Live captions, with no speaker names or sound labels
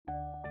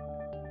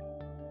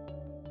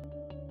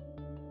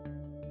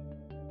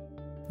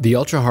The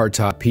Ultra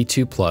Hardtop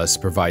P2 Plus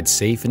provides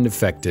safe and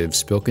effective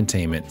spill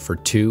containment for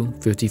two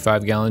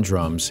 55-gallon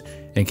drums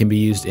and can be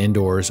used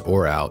indoors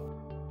or out.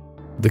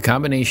 The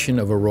combination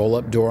of a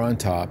roll-up door on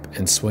top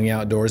and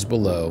swing-out doors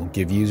below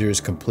give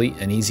users complete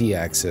and easy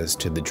access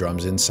to the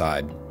drums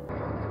inside.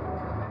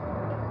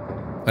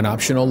 An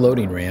optional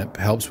loading ramp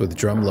helps with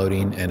drum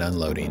loading and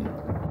unloading.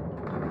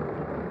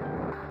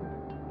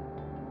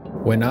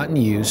 When not in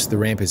use, the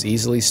ramp is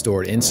easily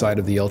stored inside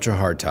of the Ultra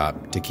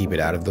Hardtop to keep it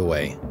out of the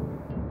way.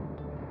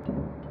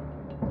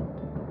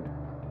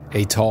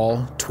 A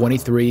tall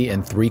 23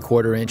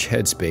 3/4-inch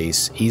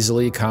headspace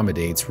easily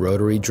accommodates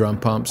rotary drum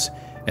pumps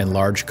and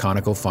large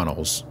conical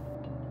funnels.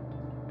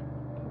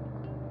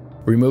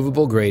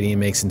 Removable grating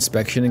makes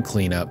inspection and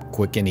cleanup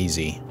quick and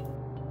easy.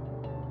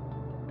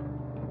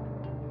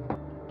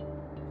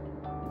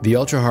 The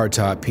Ultra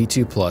Hardtop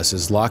P2 Plus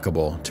is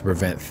lockable to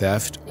prevent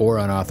theft or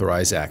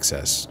unauthorized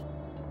access.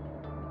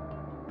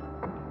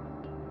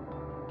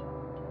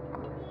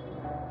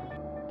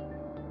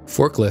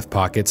 Forklift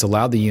pockets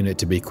allow the unit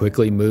to be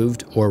quickly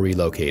moved or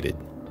relocated.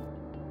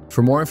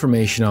 For more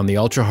information on the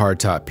Ultra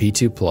Hardtop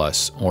P2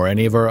 Plus or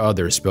any of our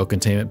other spill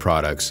containment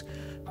products,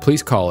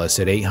 please call us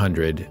at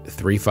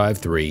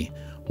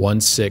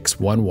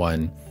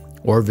 800-353-1611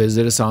 or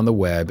visit us on the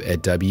web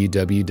at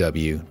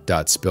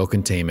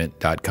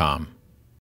www.spillcontainment.com.